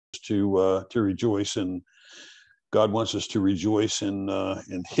to rejoice in God wants us to rejoice in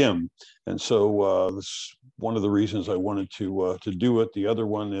Him, and so that's one of the reasons I wanted to do it. The other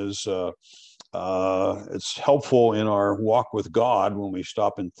one is it's helpful in our walk with God when we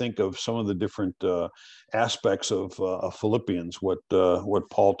stop and think of some of the different aspects of Philippians, what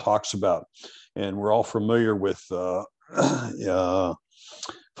Paul talks about, and we're all familiar with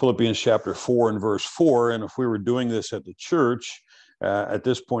Philippians chapter 4 and verse 4. And if we were doing this at the church at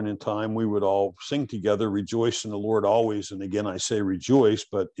this point in time, we would all sing together, "Rejoice in the Lord always." And again, I say rejoice,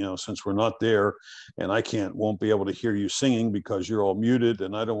 but since we're not there, and I won't be able to hear you singing because you're all muted,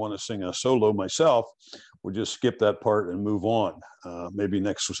 and I don't want to sing a solo myself, we'll just skip that part and move on. Maybe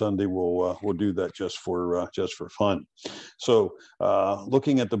next Sunday we'll do that just for fun. So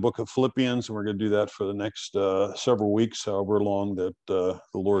looking at the book of Philippians, and we're going to do that for the next several weeks, however long that the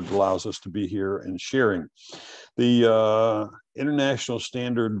Lord allows us to be here and sharing. The International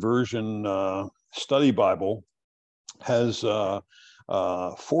Standard Version Study Bible has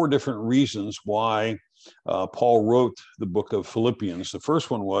 4 different reasons why Paul wrote the book of Philippians. The first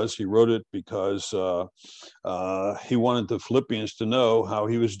one was he wrote it because he wanted the Philippians to know how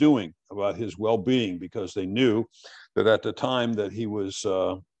he was doing, about his well-being, because they knew that at the time that he was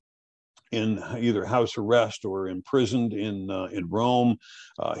in either house arrest or imprisoned in Rome,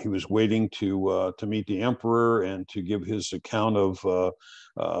 he was waiting to meet the emperor and to give his account of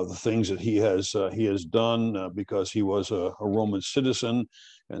the things that he has done because he was a Roman citizen,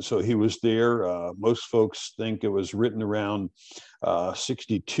 and so he was there. Most folks think it was written around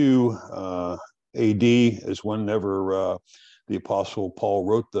 62 A.D. is whenever the Apostle Paul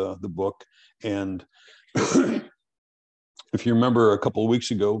wrote the book, and if you remember a couple of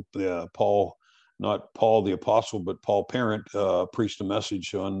weeks ago, not Paul the Apostle, but Paul Parent preached a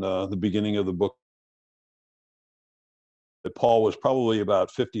message on the beginning of the book that Paul was probably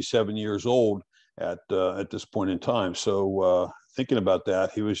about 57 years old at this point in time. So thinking about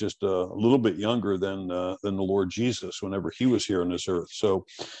that, he was just a little bit younger than the Lord Jesus whenever he was here on this earth. So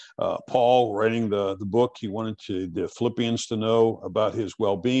Paul, writing the book, he wanted the Philippians to know about his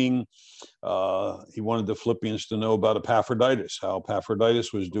well-being. He wanted the Philippians to know about Epaphroditus, how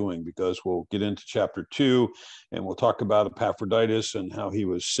Epaphroditus was doing, because we'll get into chapter 2 and we'll talk about Epaphroditus and how he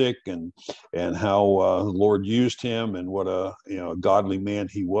was sick and how the Lord used him and what a godly man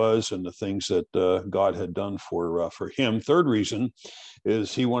he was and the things that God had done for him. Third reason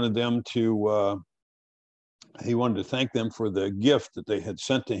is he wanted to thank them for the gift that they had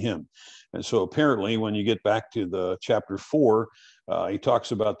sent to him. And so apparently when you get back to the chapter 4, he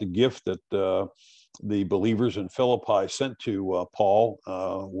talks about the gift that the believers in Philippi sent to Paul.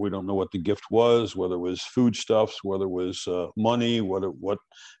 We don't know what the gift was, whether it was foodstuffs, whether it was money, what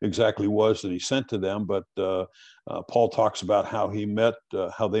exactly was that he sent to them. But Paul talks about how they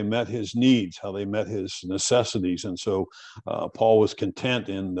met his needs, how they met his necessities, and so Paul was content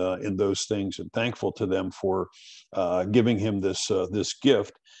in those things and thankful to them for giving him this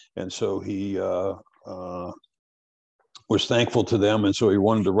gift, and so he was thankful to them, and so he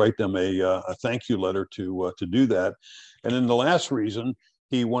wanted to write them a thank you letter to do that. And then the last reason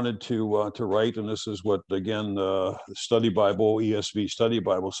he wanted to write, and this is what, again, the Study Bible, ESV Study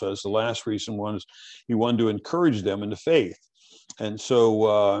Bible says, the last reason was he wanted to encourage them in the faith. And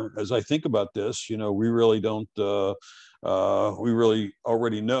so as I think about this, we really don't, we really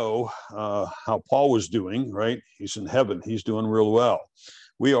already know how Paul was doing, right? He's in heaven. He's doing real well.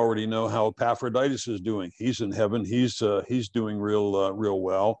 We already know how Epaphroditus is doing. He's in heaven. He's doing real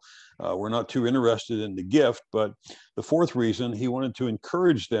well. We're not too interested in the gift, but the fourth reason, he wanted to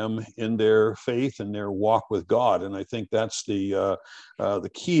encourage them in their faith and their walk with God. And I think that's the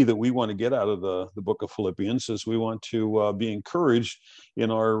key that we want to get out of the book of Philippians, is we want to be encouraged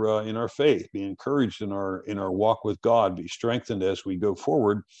in our faith, be encouraged in our walk with God, be strengthened as we go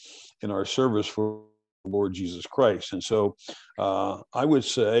forward in our service for Lord Jesus Christ. And so I would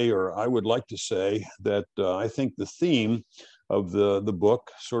say, or I would like to say, that I think the theme of the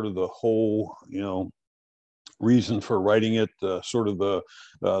book, sort of the whole, reason for writing it, sort of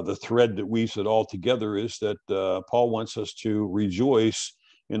the thread that weaves it all together, is that Paul wants us to rejoice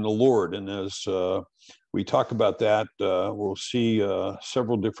in the Lord. And as we talk about that, we'll see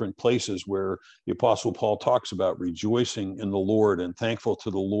several different places where the Apostle Paul talks about rejoicing in the Lord and thankful to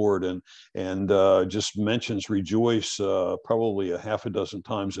the Lord, and just mentions rejoice probably a half a dozen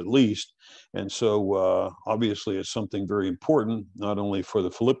times at least. And so obviously it's something very important, not only for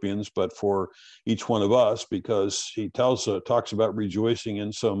the Philippians, but for each one of us, because he talks about rejoicing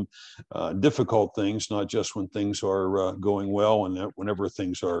in some difficult things, not just when things are going well and whenever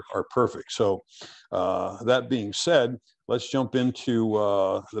things are perfect. So that being said, let's jump into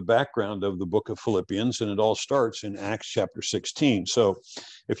the background of the book of Philippians, and it all starts in Acts chapter 16. So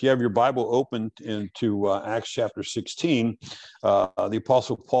if you have your Bible open into Acts chapter 16, the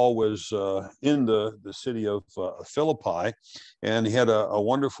Apostle Paul was in the city of Philippi, and he had a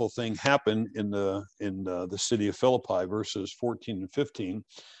wonderful thing happen in the city of Philippi. Verses 14 and 15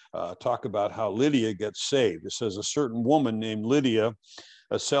 talk about how Lydia gets saved. It says, a certain woman named Lydia,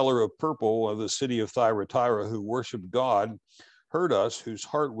 a seller of purple of the city of Thyatira, who worshiped God, heard us, whose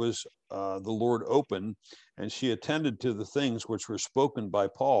heart was the Lord open, and she attended to the things which were spoken by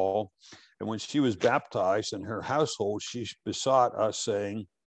Paul. And when she was baptized in her household, she besought us, saying,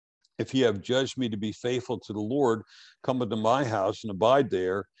 if ye have judged me to be faithful to the Lord, come into my house and abide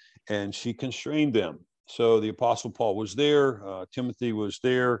there. And she constrained them. So the Apostle Paul was there. Timothy was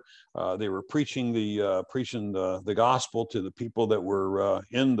there. They were preaching the gospel to the people that were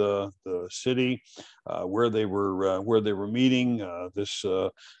in the city where they were meeting. This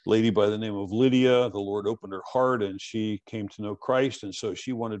lady by the name of Lydia, the Lord opened her heart, and she came to know Christ. And so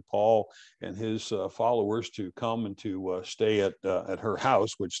she wanted Paul and his followers to come and to stay at her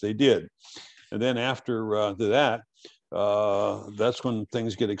house, which they did. And then after that, that's when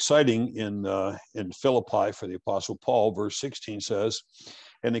things get exciting in Philippi for the Apostle Paul. Verse 16 says,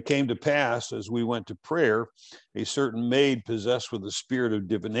 and it came to pass, as we went to prayer, a certain maid possessed with the spirit of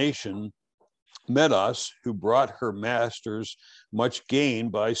divination met us, who brought her masters much gain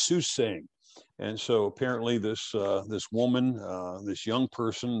by soothsaying. And so apparently this woman, this young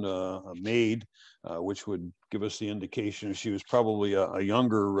person, a maid, which would give us the indication she was probably a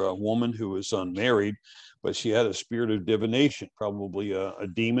younger woman who was unmarried, but she had a spirit of divination, probably a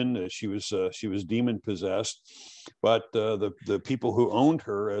demon. She was demon possessed. But the people who owned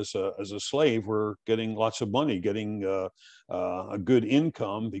her as a slave were getting lots of money, getting a good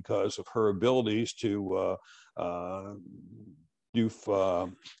income because of her abilities to do.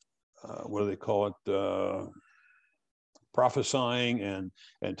 What do they call it? Prophesying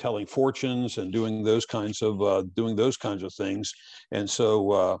and telling fortunes and doing those kinds of things. And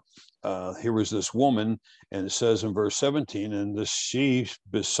so here was this woman, and it says in verse 17, and she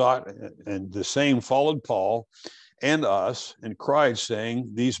besought, and the same followed Paul and us, and cried, saying,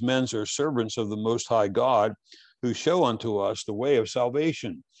 these men are servants of the Most High God, who show unto us the way of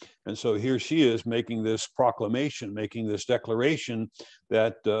salvation. And so here she is making this proclamation, making this declaration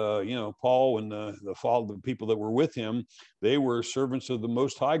that, Paul and the people that were with him, they were servants of the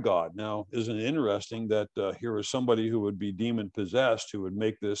Most High God. Now, isn't it interesting that here is somebody who would be demon possessed, who would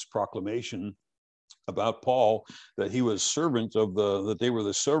make this proclamation about Paul, that he was that they were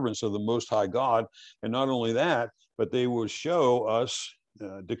the servants of the Most High God. And not only that, but they would show us,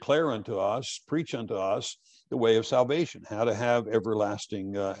 declare unto us, preach unto us the way of salvation, how to have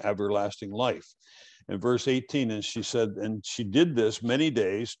everlasting life. And verse 18, and she said, and she did this many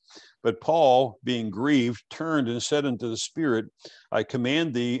days, but Paul, being grieved, turned and said unto the spirit, I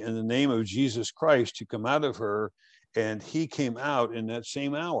command thee in the name of Jesus Christ to come out of her. And he came out in that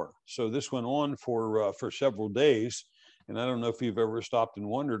same hour. So this went on for several days. And I don't know if you've ever stopped and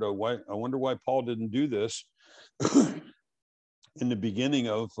wondered, I wonder why Paul didn't do this in the beginning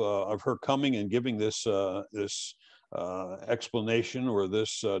of her coming and giving this explanation or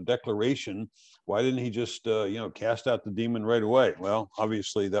this declaration. Why didn't he just cast out the demon right away? Well,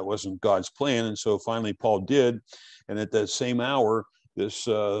 obviously that wasn't God's plan, and so finally Paul did. And at that same hour, this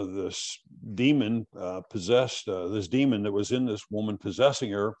demon possessed, this demon that was in this woman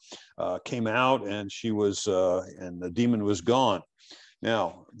possessing her, came out, and and the demon was gone.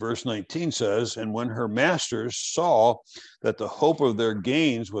 Now, verse 19 says, and when her masters saw that the hope of their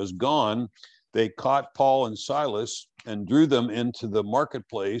gains was gone, they caught Paul and Silas and drew them into the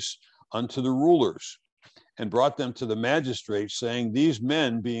marketplace unto the rulers, and brought them to the magistrates, saying, these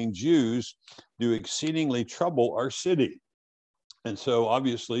men, being Jews, do exceedingly trouble our city. And so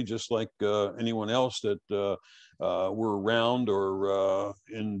obviously, just like anyone else that were around or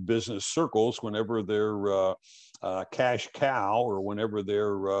in business circles, whenever their cash cow or whenever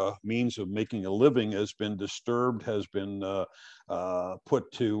their means of making a living has been disturbed, has been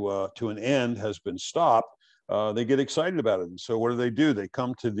put to an end, has been stopped, they get excited about it. And so what do? They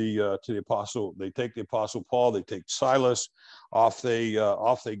come to the apostle. They take the Apostle Paul. They take Silas. Off they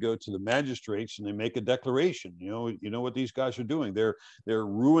go to the magistrates, and they make a declaration. You know what these guys are doing? They're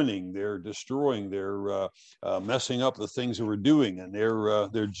ruining, they're destroying, they're messing up the things that we're doing, and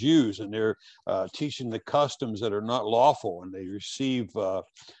they're Jews, and they're teaching the customs that are not lawful, and they receive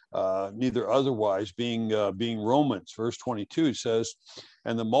neither otherwise, being Romans. Verse 22 says,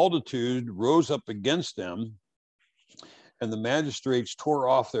 and the multitude rose up against them, And the magistrates tore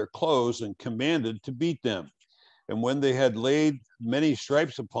off their clothes and commanded to beat them. And when they had laid many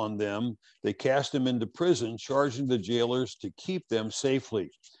stripes upon them, they cast them into prison, charging the jailers to keep them safely,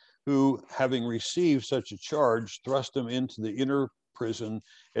 who, having received such a charge, thrust them into the inner prison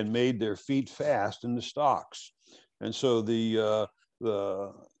and made their feet fast in the stocks. And so the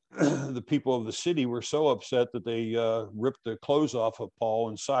people of the city were so upset that they ripped the clothes off of Paul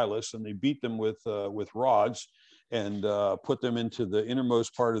and Silas, and they beat them with rods and put them into the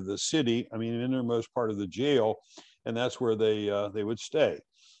innermost part of the city, innermost part of the jail, and that's where they would stay.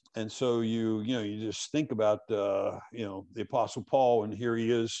 And so you just think about the Apostle Paul, and here he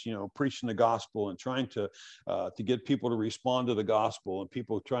is, preaching the gospel and trying to get people to respond to the gospel, and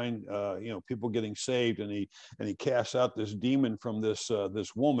people people getting saved, and he casts out this demon from this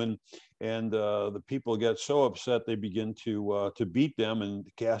woman, and the people get so upset they begin to beat them and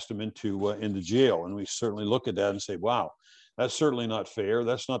cast them into jail. And we certainly look at that and say, wow, that's certainly not fair.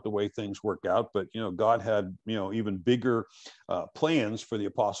 That's not the way things work out. But, God had, even bigger plans for the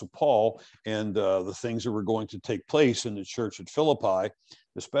Apostle Paul, and the things that were going to take place in the church at Philippi,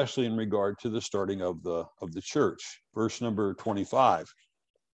 especially in regard to the starting of the church. Verse number 25.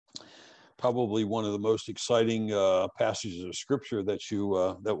 Probably one of the most exciting passages of scripture that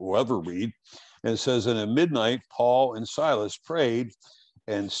we'll ever read. And it says, and at midnight, Paul and Silas prayed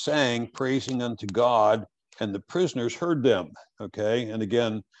and sang, praising unto God, and the prisoners heard them. Okay, and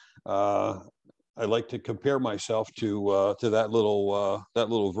again, I like to compare myself to that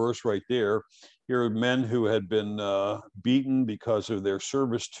little verse right there. Here are men who had been beaten because of their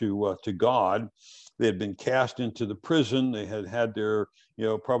service to God. They had been cast into the prison. They had their,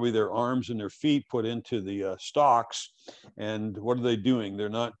 probably their arms and their feet put into the stocks. And what are they doing? They're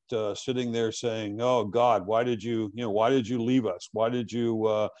not sitting there saying, "Oh God, why did you leave us? Why did you,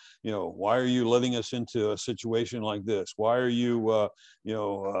 why are you letting us into a situation like this? Why are you,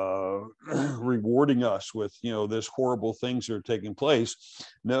 rewarding us with, this horrible things that are taking place?"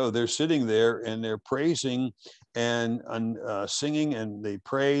 No, they're sitting there and they're praising and singing, and they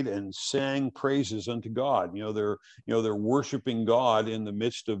prayed and sang praises unto God. They're worshiping God in the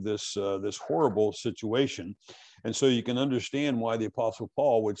midst of this horrible situation. And so you can understand why the Apostle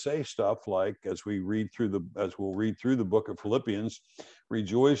Paul would say stuff like, as we'll read through the book of Philippians,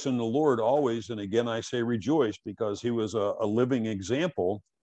 rejoice in the Lord always. And again, I say rejoice, because he was a living example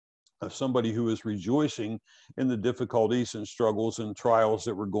of somebody who is rejoicing in the difficulties and struggles and trials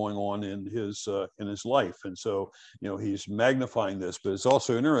that were going on in his life. And so, he's magnifying this. But it's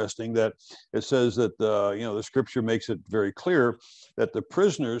also interesting that it says that the scripture makes it very clear that the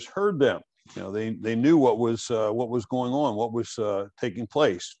prisoners heard them. They knew what was going on, what was taking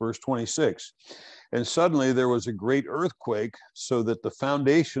place. Verse 26. And suddenly there was a great earthquake, so that the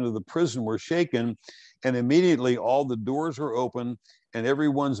foundation of the prison were shaken, and immediately all the doors were open and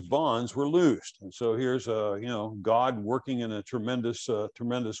everyone's bonds were loosed. And so here's God working in a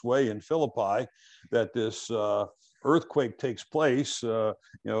tremendous way in Philippi, that this earthquake takes place.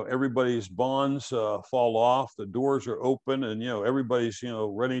 Everybody's bonds fall off, the doors are open, and everybody's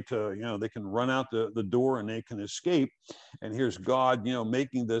ready to they can run out the door and they can escape. And here's God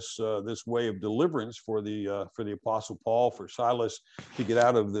making this way of deliverance for the Apostle Paul, for Silas, to get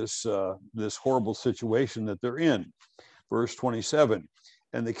out of this horrible situation that they're in. Verse 27,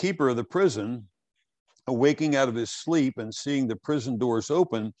 and the keeper of the prison, awaking out of his sleep and seeing the prison doors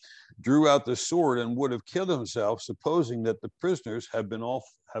open, drew out the sword and would have killed himself, supposing that the prisoners have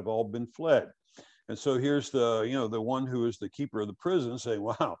all been fled. And so here's the one who is the keeper of the prison saying,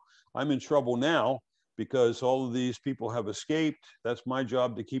 wow, I'm in trouble now, because all of these people have escaped. That's my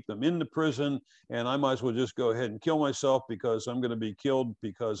job, to keep them in the prison, and I might as well just go ahead and kill myself, because I'm going to be killed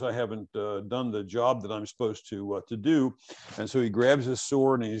because I haven't done the job that I'm supposed to do. And so he grabs his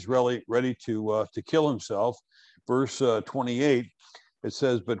sword and he's really ready to kill himself. Verse 28, it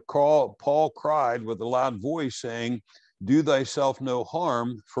says, but Paul cried with a loud voice, saying, do thyself no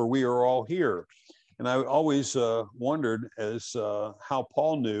harm, for we are all here. And I always wondered as how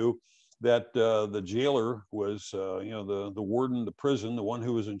Paul knew that the jailer was, the warden, the prison, the one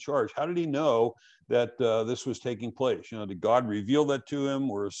who was in charge. How did he know that this was taking place? Did God reveal that to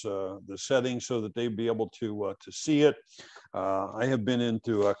him, or is the setting so that they'd be able to see it? I have been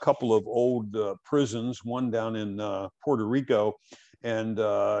into a couple of old prisons, one down in Puerto Rico, and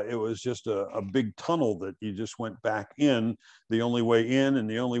it was just a big tunnel that you just went back in. The only way in and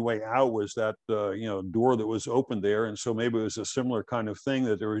the only way out was that door that was open there. And so maybe it was a similar kind of thing,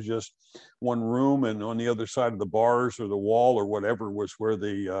 that there was just one room, and on the other side of the bars or the wall or whatever was where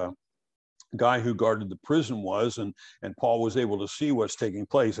the guy who guarded the prison was, and Paul was able to see what's taking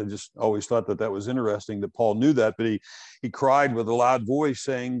place. I just always thought that was interesting that Paul knew that, but he cried with a loud voice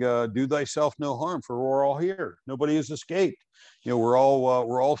saying, do thyself no harm, for we're all here. Nobody has escaped. We're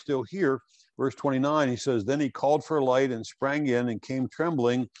all still here. Verse 29, he says, then he called for a light and sprang in and came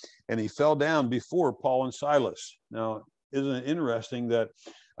trembling, and he fell down before Paul and Silas. Now, isn't it interesting that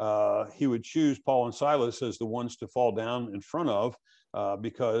he would choose Paul and Silas as the ones to fall down in front of,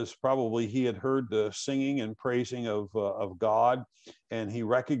 because probably he had heard the singing and praising of God, and he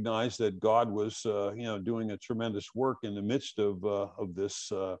recognized that God was doing a tremendous work in the midst of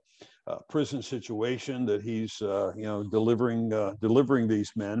this prison situation that he's delivering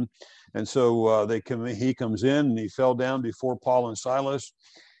these men. And so he comes in and he fell down before Paul and Silas,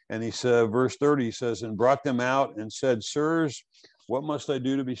 and he said, verse 30, he says, and brought them out and said, sirs, what must I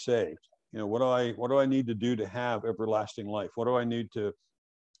do to be saved? What do I need to do to have everlasting life? What do I need to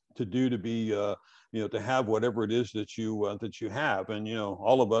do to be to have whatever it is that you have? And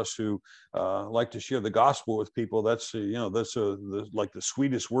all of us who like to share the gospel with people, that's like the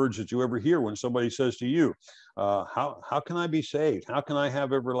sweetest words that you ever hear when somebody says to you, how can I be saved? How can I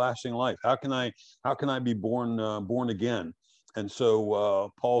have everlasting life? How can I be born again? And so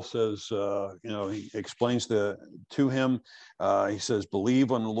Paul says, he explains to him, he says,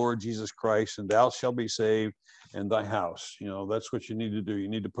 believe on the Lord Jesus Christ and thou shalt be saved and thy house. That's what you need to do. You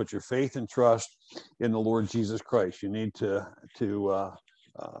need to put your faith and trust in the Lord Jesus Christ. You need to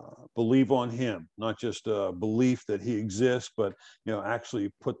believe on him, not just a belief that he exists, but actually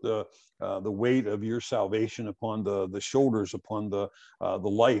put the weight of your salvation upon the shoulders, upon the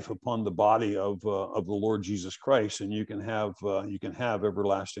life, upon the body of the Lord Jesus Christ, and you can have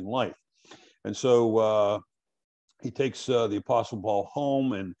everlasting life. And so he takes the Apostle Paul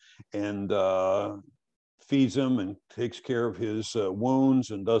home and feeds him and takes care of his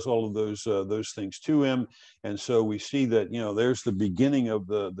wounds and does all of those things to him. And so we see that there's the beginning of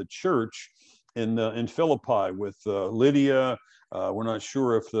the church in Philippi with Lydia. We're not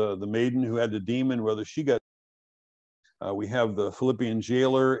sure if the maiden who had the demon, whether she got. We have the Philippian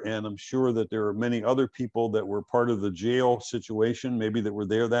jailer, and I'm sure that there are many other people that were part of the jail situation, maybe that were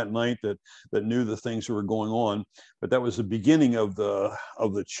there that night that knew the things that were going on. But that was the beginning of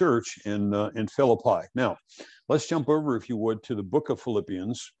the church in Philippi. Now, let's jump over, if you would, to the book of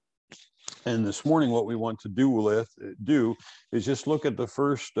Philippians. And this morning, what we want to do is just look at the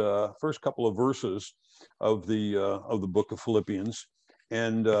first couple of verses of the book of Philippians,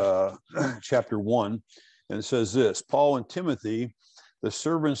 and chapter 1. And it says this: Paul and Timothy, the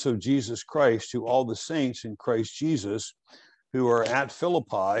servants of Jesus Christ, to all the saints in Christ Jesus who are at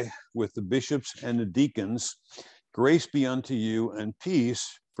Philippi with the bishops and the deacons, grace be unto you and peace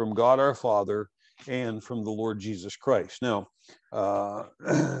from God our Father and from the Lord Jesus Christ. Now,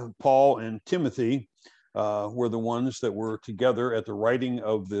 Paul and Timothy were the ones that were together at the writing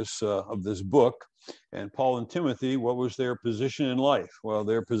of this book. And Paul and Timothy, what was their position in life? Well,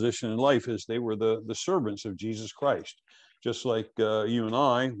 their position in life is they were the servants of Jesus Christ. Just like you and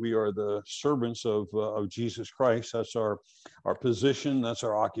I, we are the servants of Jesus Christ. That's our position. That's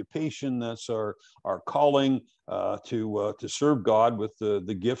our occupation. That's our calling to serve God with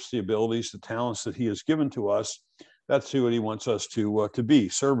the gifts, the abilities, the talents that He has given to us. That's what He wants us to be,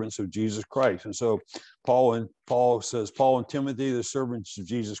 servants of Jesus Christ. And so Paul says, Paul and Timothy, the servants of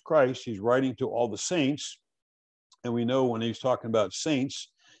Jesus Christ. He's writing to all the saints. And we know when he's talking about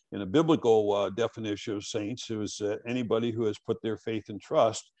saints, in a biblical definition of saints, it was anybody who has put their faith and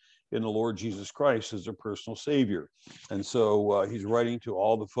trust in the Lord Jesus Christ as their personal Savior. And so he's writing to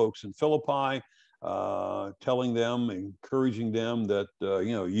all the folks in Philippi, telling them, encouraging them that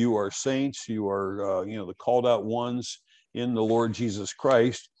you are saints, you are the called out ones in the Lord Jesus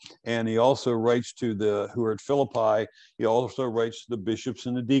Christ. And he also writes to who are at Philippi. He also writes to the bishops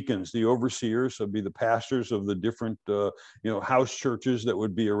and the deacons, the overseers, would be the pastors of the different house churches that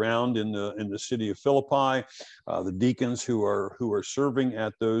would be around in the city of Philippi, the deacons who are serving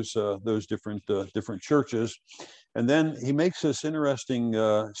at those different churches. And then he makes this interesting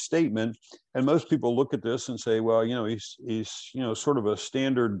statement, and most people look at this and say, well, he's sort of a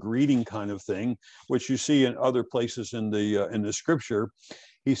standard greeting kind of thing, which you see in other places in the scripture.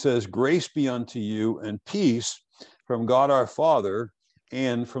 He says, grace be unto you and peace from God our Father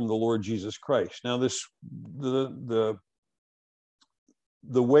and from the Lord Jesus Christ. Now,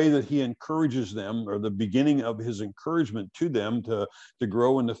 the way that he encourages them, or the beginning of his encouragement to them to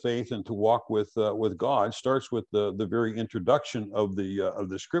grow in the faith and to walk with God, starts with the very introduction of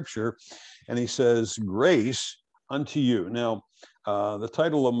the scripture. And he says, grace unto you. Now, the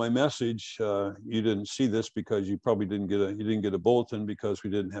title of my message, you didn't see this because you probably didn't get a bulletin because we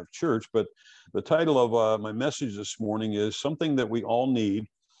didn't have church, but the title of my message this morning is something that we all need.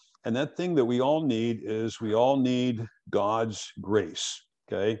 And that thing that we all need is we all need God's grace.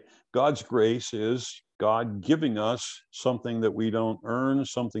 Okay. God's grace is God giving us something that we don't earn,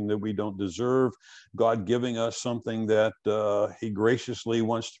 something that we don't deserve, God giving us something that he graciously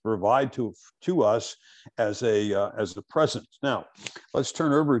wants to provide to us as a present. Now, let's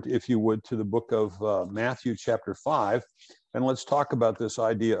turn over, if you would, to the book of Matthew chapter 5, and let's talk about this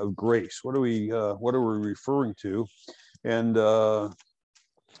idea of grace. What are we referring to? And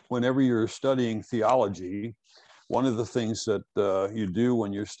whenever you're studying theology, one of the things that you do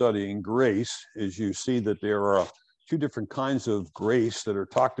when you're studying grace is you see that there are two different kinds of grace that are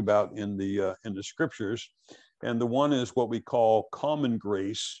talked about in the scriptures. And the one is what we call common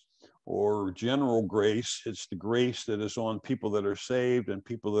grace or general grace. It's the grace that is on people that are saved and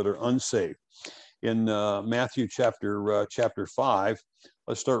people that are unsaved. In Matthew chapter 5,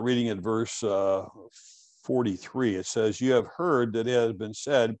 let's start reading at verse 43. It says, "You have heard that it has been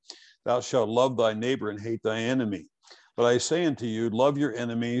said, thou shalt love thy neighbor and hate thy enemy. But I say unto you, love your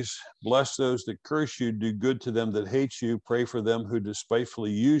enemies, bless those that curse you, do good to them that hate you, pray for them who despitefully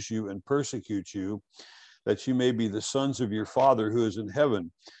use you and persecute you, that you may be the sons of your Father who is in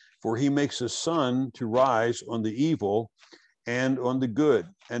heaven. For he makes his sun to rise on the evil and on the good,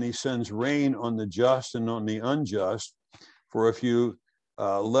 and he sends rain on the just and on the unjust. For if you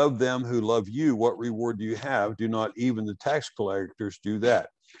love them who love you, what reward do you have? Do not even the tax collectors do that?"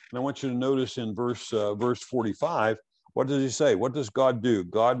 And I want you to notice in verse 45, what does he say? What does God do?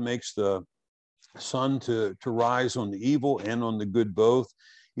 God makes the sun to rise on the evil and on the good both.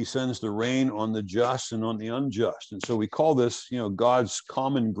 He sends the rain on the just and on the unjust. And so we call this, God's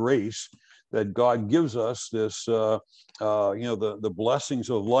common grace, that God gives us this, the blessings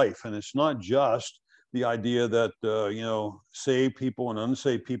of life. And it's not just the idea that, saved people and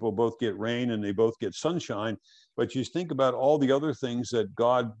unsaved people both get rain and they both get sunshine. But you think about all the other things that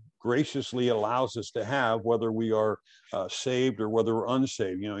God graciously allows us to have, whether we are saved or whether we're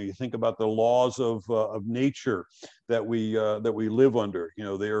unsaved. You think about the laws of nature that we live under.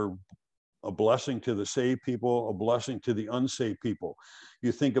 They're a blessing to the saved people, a blessing to the unsaved people.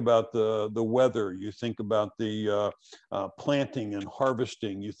 You think about the weather, you think about the planting and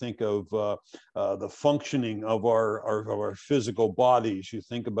harvesting, you think of the functioning of our physical bodies, you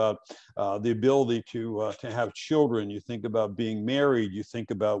think about the ability to have children, you think about being married, you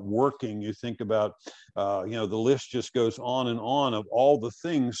think about working, you think about, the list just goes on and on of all the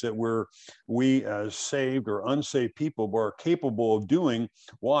things that we as saved or unsaved people are capable of doing.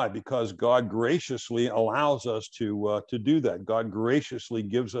 Why? Because God graciously allows us to do that. God graciously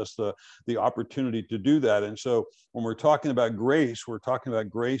gives us the opportunity to do that. And so when we're talking about grace, we're talking about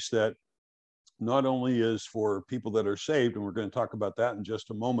grace that not only is for people that are saved, and we're going to talk about that in just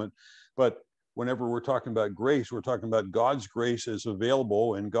a moment, but whenever we're talking about grace, we're talking about God's grace is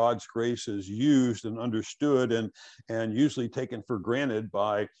available and God's grace is used and understood and usually taken for granted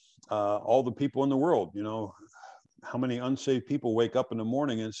by all the people in the world. How many unsaved people wake up in the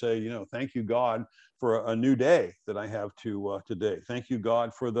morning and say, thank you, God, for a new day that I have today. Thank you,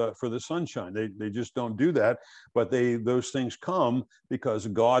 God, for the sunshine. They just don't do that, but those things come because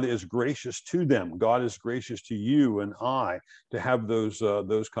God is gracious to them. God is gracious to you and I to have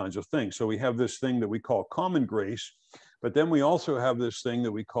those kinds of things. So we have this thing that we call common grace, but then we also have this thing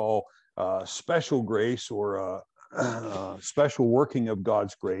that we call special grace or special working of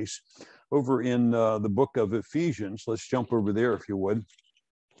God's grace. Over in the book of Ephesians, let's jump over there if you would.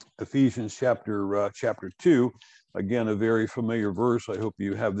 Ephesians chapter 2, again a very familiar verse. I hope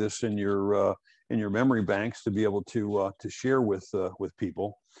you have this in your memory banks to be able to share with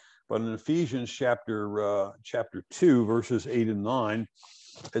people. But in Ephesians chapter 2, verses 8 and 9,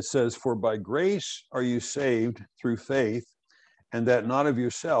 it says, "For by grace are you saved through faith, and that not of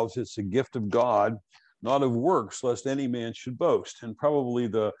yourselves; it's a gift of God, not of works, lest any man should boast." And probably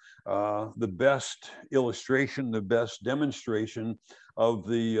the best illustration, the best demonstration of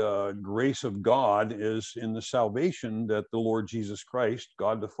the grace of God is in the salvation that the Lord Jesus Christ,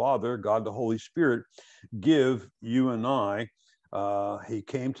 God the Father, God the Holy Spirit, give you and I. He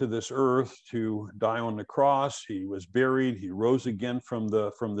came to this earth to die on the cross. He was buried. He rose again from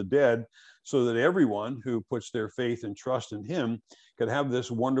the dead, so that everyone who puts their faith and trust in him could have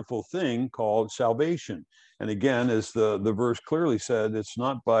this wonderful thing called salvation. And again, as the verse clearly said, it's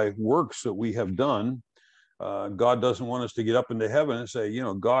not by works that we have done, God doesn't want us to get up into heaven and say,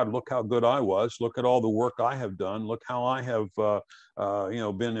 God, look how good I was. Look at all the work I have done. Look how I have,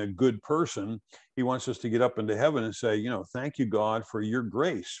 been a good person. He wants us to get up into heaven and say, thank you, God, for your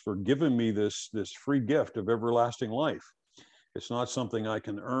grace, for giving me this free gift of everlasting life. It's not something I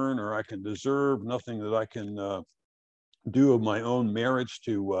can earn or I can deserve, nothing that I can do of my own merits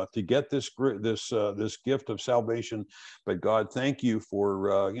to get this gift of salvation. But God, thank you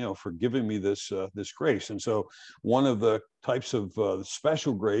for for giving me this grace. And so one of the types of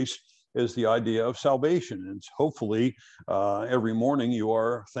special grace is the idea of salvation. And hopefully every morning you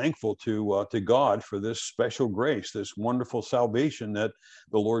are thankful to God for this special grace, this wonderful salvation that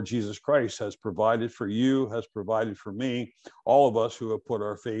the Lord Jesus Christ has provided for you, has provided for me, all of us who have put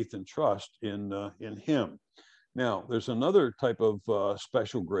our faith and trust in him. Now, there's another type of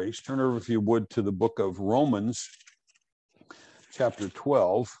special grace. Turn over, if you would, to the book of Romans, chapter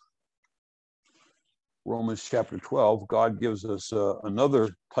 12. Romans chapter 12. God gives us another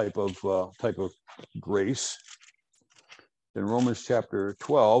type of grace. In Romans chapter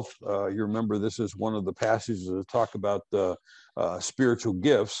 12, you remember this is one of the passages that talk about spiritual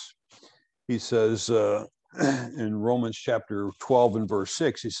gifts. He says in Romans chapter 12 and verse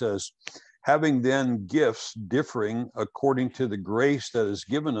 6, he says, having then gifts differing according to the grace that is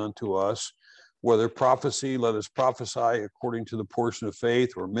given unto us, whether prophecy, let us prophesy according to the portion of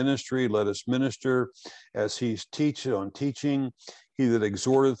faith, or ministry, let us minister as he teacheth on teaching, he that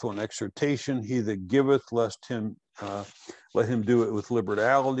exhorteth on exhortation, he that giveth, let him do it with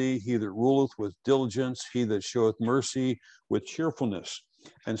liberality, he that ruleth with diligence, he that showeth mercy with cheerfulness.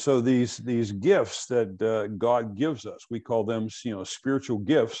 And so these gifts that God gives us, we call them spiritual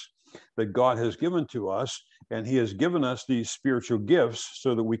gifts that God has given to us, and he has given us these spiritual gifts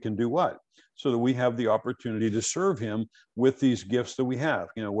so that we can do what? So that we have the opportunity to serve him with these gifts that we have,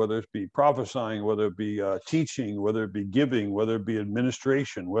 whether it be prophesying, whether it be teaching, whether it be giving, whether it be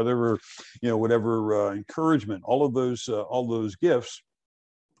administration, whatever encouragement. All those gifts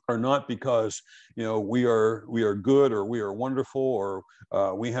are not because we are good or we are wonderful or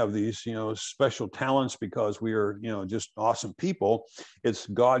we have these special talents because we are just awesome people. It's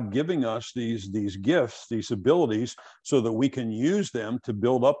God giving us these gifts, these abilities, so that we can use them to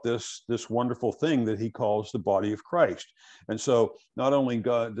build up this wonderful thing that he calls the body of Christ. And so not only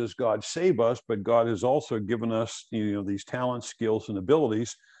does God save us, but God has also given us these talents, skills, and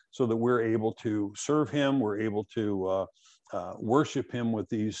abilities so that we're able to serve him, we're able to worship him with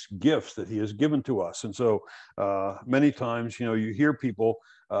these gifts that he has given to us. And so many times, you hear people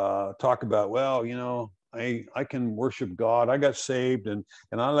talk about, well, I can worship God. I got saved and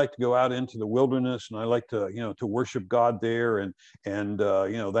I like to go out into the wilderness and I like to worship God there and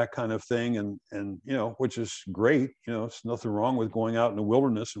that kind of thing. And which is great. It's nothing wrong with going out in the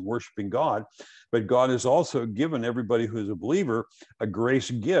wilderness and worshiping God. But God has also given everybody who is a believer a grace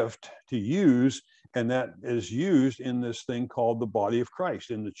gift to use, and that is used in this thing called the body of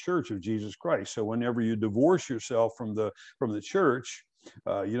Christ, in the church of Jesus Christ. So whenever you divorce yourself from the church,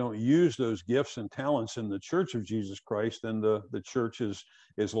 you don't use those gifts and talents in the church of Jesus Christ, then the church is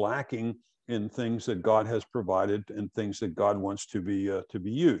lacking in things that God has provided and things that God wants to be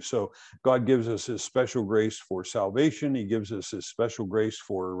used. So God gives us his special grace for salvation. He gives us his special grace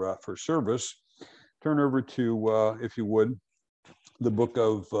for service. Turn over to, if you would, the book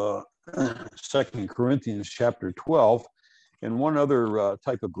of 2 Corinthians chapter 12, and one other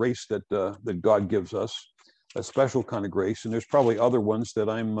type of grace that God gives us, a special kind of grace. And there's probably other ones that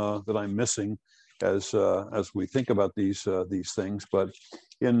I'm missing as we think about these things. But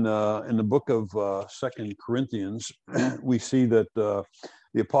in the book of 2 Corinthians, we see that the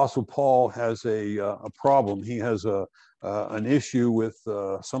Apostle Paul has a problem. He has an issue with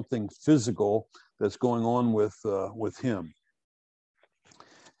something physical that's going on with him.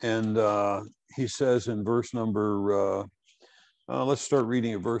 And he says in verse number, let's start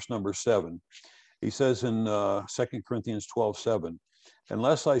reading at verse number 7. He says in 2 Corinthians 12:7,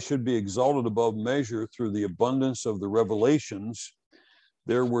 unless I should be exalted above measure through the abundance of the revelations,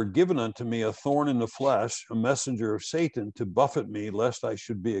 there were given unto me a thorn in the flesh, a messenger of Satan to buffet me, lest I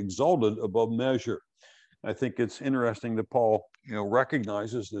should be exalted above measure. I think it's interesting that Paul,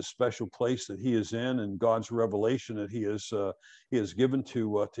 recognizes this special place that he is in and God's revelation that he has given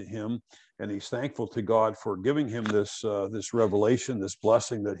to him, and he's thankful to God for giving him this revelation, this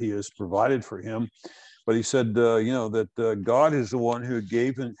blessing that he has provided for him. But he said, that God is the one who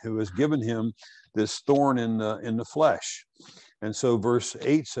has given him this thorn in the flesh. And so verse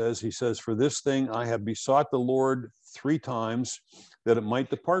 8 says, he says, for this thing I have besought the Lord 3 times, that it might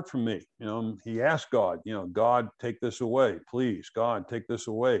depart from me. He asked God, God, take this away, please. God, take this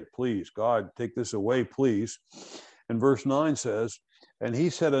away, please. God, take this away, please. And verse 9 says, and he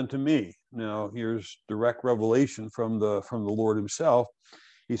said unto me, now here's direct revelation from the Lord himself.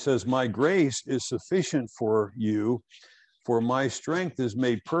 He says, my grace is sufficient for you, for my strength is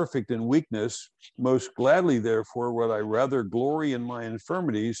made perfect in weakness. Most gladly, therefore, would I rather glory in my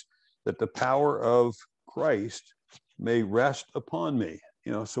infirmities, that the power of Christ may rest upon me.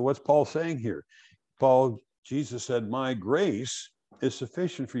 So what's Paul saying here? Jesus said, my grace is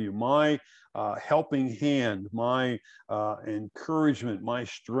sufficient for you. My helping hand, my encouragement, my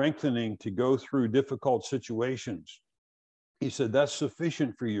strengthening to go through difficult situations. He said, that's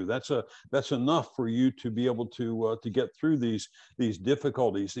sufficient for you. That's enough for you to be able to get through these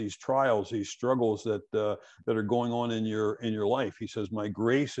difficulties, these trials, these struggles that are going on in your life. He says, my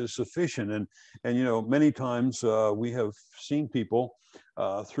grace is sufficient. And many times we have seen people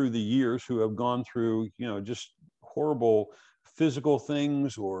through the years who have gone through just horrible physical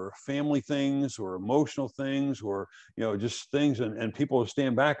things or family things or emotional things or just things, and people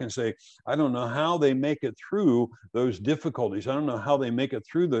stand back and say, I don't know how they make it through those difficulties. I don't know how they make it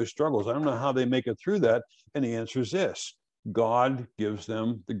through those struggles. I don't know how they make it through that. And the answer is this: God gives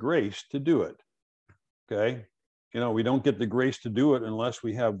them the grace to do it. Okay. We don't get the grace to do it unless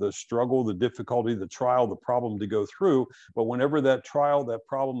we have the struggle, the difficulty, the trial, the problem to go through. But whenever that trial, that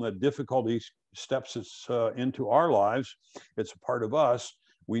problem, that difficulty steps into our lives, it's a part of us.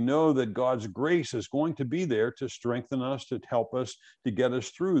 We know that God's grace is going to be there to strengthen us, to help us, to get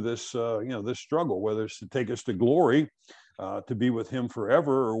us through this, this struggle, whether it's to take us to glory, to be with him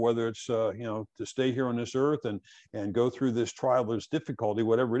forever, or whether it's, to stay here on this earth and go through this trial, this difficulty,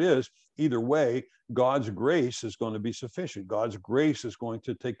 whatever it is. Either way, God's grace is going to be sufficient. God's grace is going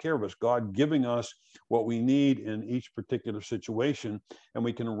to take care of us. God giving us what we need in each particular situation, and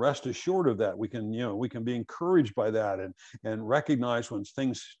we can rest assured of that. We can be encouraged by that and recognize when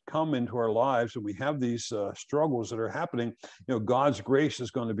things come into our lives and we have these struggles that are happening, God's grace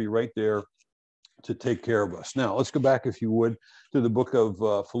is going to be right there to take care of us. Now, let's go back, if you would, to the book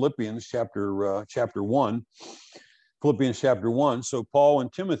of Philippians, chapter 1. Philippians chapter 1. So Paul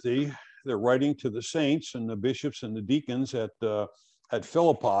and Timothy, they're writing to the saints and the bishops and the deacons at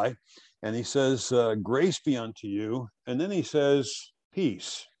Philippi, and he says, grace be unto you. And then he says,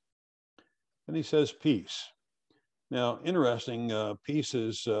 peace. And he says, peace. Now, interesting, peace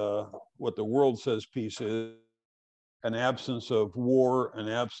is what the world says peace is: an absence of war, an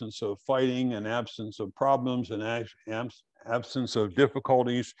absence of fighting, an absence of problems, an absence of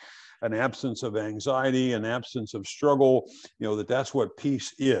difficulties, an absence of anxiety, an absence of struggle, that's what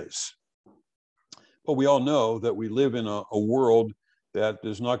peace is. But we all know that we live in a world that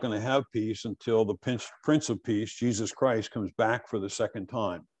is not going to have peace until the Prince of Peace, Jesus Christ, comes back for the second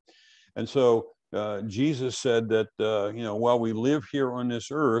time. And so Jesus said that, while we live here on this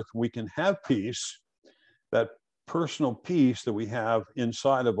earth, we can have peace, that personal peace that we have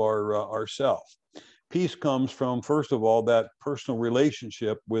inside of ourself. Peace comes from, first of all, that personal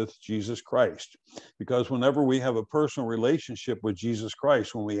relationship with Jesus Christ. Because whenever we have a personal relationship with Jesus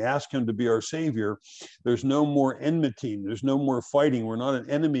Christ, when we ask him to be our Savior, there's no more enmity, there's no more fighting. We're not an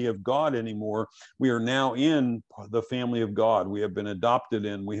enemy of God anymore. We are now in the family of God. We have been adopted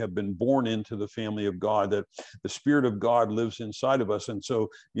in, we have been born into the family of God, that the Spirit of God lives inside of us. And so,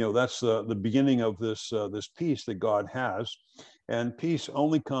 that's the beginning of this peace that God has. And peace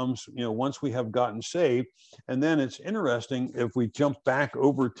only comes, once we have gotten saved. And then it's interesting, if we jump back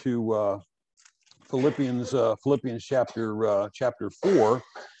over to Philippians chapter 4,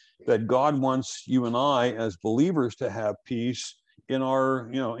 that God wants you and I as believers to have peace in our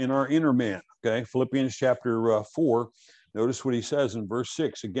inner man. Okay, Philippians chapter 4. Notice what he says in verse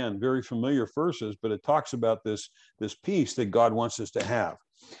 6. Again, very familiar verses, but it talks about this peace that God wants us to have.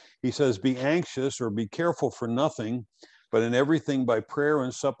 He says, be anxious or be careful for nothing, but in everything by prayer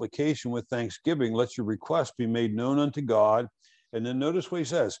and supplication with thanksgiving, let your requests be made known unto God. And then notice what he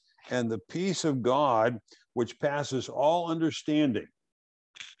says, and the peace of God, which passes all understanding.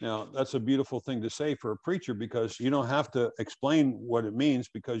 Now, that's a beautiful thing to say for a preacher, because you don't have to explain what it means,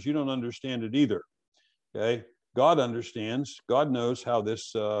 because you don't understand it either. Okay? God understands. God knows how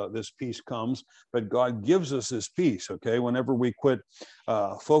this peace comes, but God gives us this peace. Okay, whenever we quit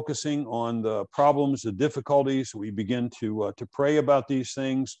focusing on the problems, the difficulties, we begin to pray about these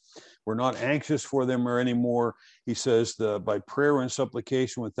things. We're not anxious for them or anymore. He says, by prayer and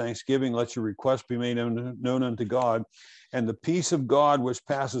supplication with thanksgiving, let your requests be made known unto God. And the peace of God, which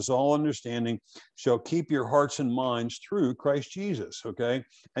passes all understanding, shall keep your hearts and minds through Christ Jesus. Okay.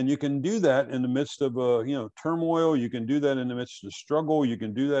 And you can do that in the midst of, turmoil. You can do that in the midst of struggle. You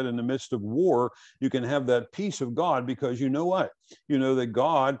can do that in the midst of war. You can have that peace of God because you know what? You know that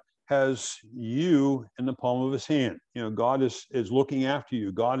God has you in the palm of his hand. God is looking after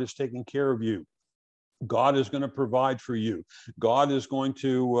you. God is taking care of you. God is going to provide for you. God is going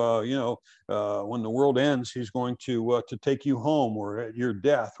to, when the world ends, he's going to take you home, or at your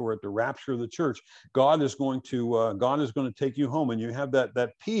death, or at the rapture of the church. God is going to take you home, and you have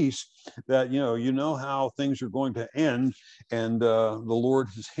that peace that, you know how things are going to end, and the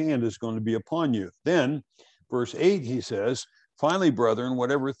Lord's hand is going to be upon you. Then, verse 8, he says, finally, brethren,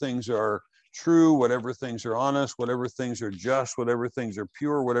 whatever things are true, whatever things are honest, whatever things are just, whatever things are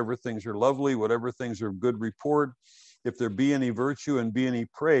pure, whatever things are lovely, whatever things are of good report, if there be any virtue and be any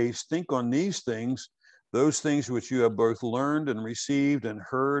praise, think on these things, those things which you have both learned and received and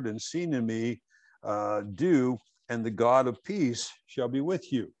heard and seen in me, do, and the God of peace shall be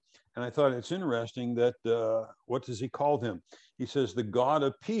with you. And I thought it's interesting that, what does he call him? He says, the God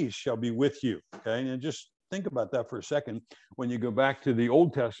of peace shall be with you. Okay, and just think about that for a second. When you go back to the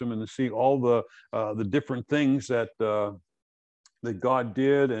Old Testament and see all the different things that God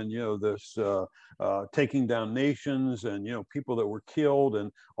did, and this taking down nations, and people that were killed, and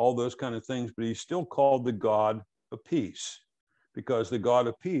all those kind of things, but he's still called the God of peace, because the God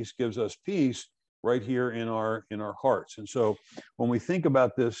of peace gives us peace right here in our hearts. And so when we think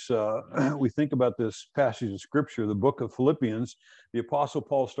about this, passage of scripture, the book of Philippians, the Apostle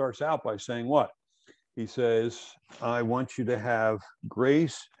Paul starts out by saying what? He says, I want you to have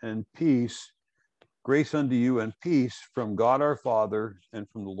grace and peace, grace unto you and peace from God our Father and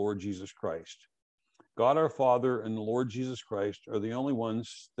from the Lord Jesus Christ. God our Father and the Lord Jesus Christ are the only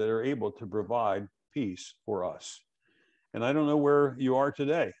ones that are able to provide peace for us. And I don't know where you are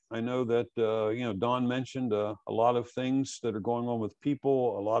today. I know that, Don mentioned a lot of things that are going on with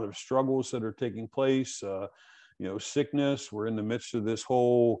people, a lot of struggles that are taking place, sickness. We're in the midst of this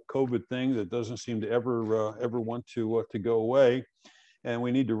whole COVID thing that doesn't seem to ever want to go away. And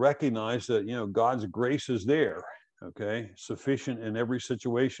we need to recognize that, God's grace is there, okay, sufficient in every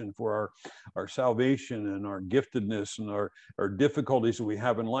situation for our salvation and our giftedness and our difficulties that we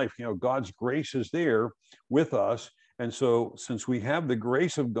have in life. God's grace is there with us. And so since we have the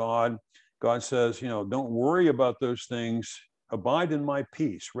grace of God, God says, don't worry about those things. Abide in my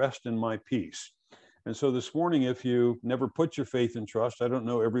peace, rest in my peace. And so this morning, if you never put your faith and trust, I don't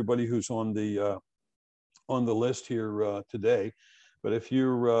know everybody who's on the list here today, but if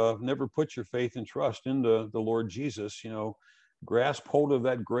you never put your faith and trust in the Lord Jesus, grasp hold of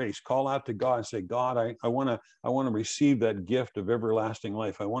that grace, call out to God and say, God, I want to receive that gift of everlasting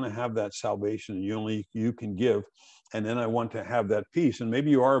life. I want to have that salvation that only you can give. And then I want to have that peace. And maybe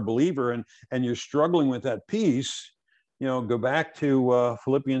you are a believer and you're struggling with that peace. Go back to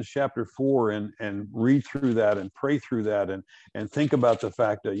Philippians chapter 4 and read through that and pray through that and think about the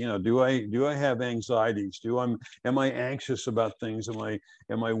fact that, do I have anxieties? Am I anxious about things?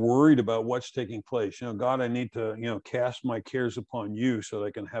 Am I worried about what's taking place? God, I need to, cast my cares upon you so that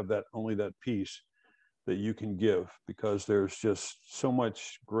I can have only that peace that you can give, because there's just so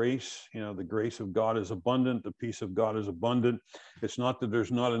much grace. The grace of God is abundant. The peace of God is abundant. It's not that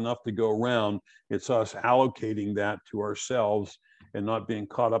there's not enough to go around. It's us allocating that to ourselves and not being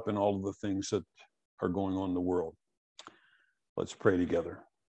caught up in all of the things that are going on in the world. Let's pray together.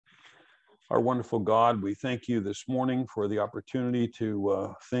 Our wonderful God, we thank you this morning for the opportunity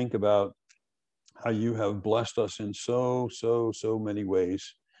to think about how you have blessed us in so many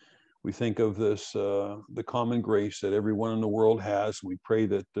ways. We think of this, the common grace that everyone in the world has. We pray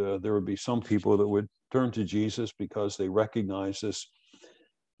that there would be some people that would turn to Jesus because they recognize this,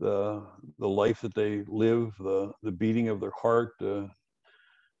 the life that they live, the beating of their heart,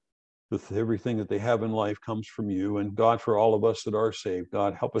 with everything that they have in life comes from you. And God, for all of us that are saved,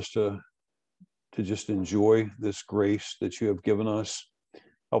 God, help us to just enjoy this grace that you have given us.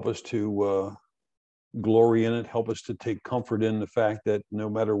 Help us to glory in it. Help us to take comfort in the fact that no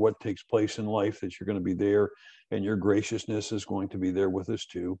matter what takes place in life, that you're going to be there and your graciousness is going to be there with us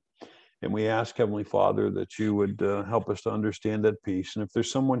too. And we ask, Heavenly Father, that you would help us to understand that peace. And if there's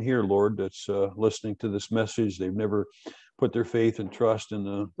someone here, Lord, that's listening to this message, they've never put their faith and trust in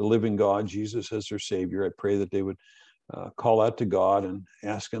the living God, Jesus, as their Savior, I pray that they would call out to God and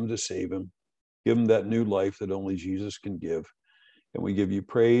ask him to save him, give them that new life that only Jesus can give. And we give you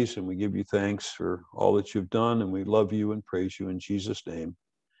praise and we give you thanks for all that you've done. And we love you and praise you in Jesus' name.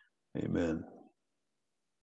 Amen.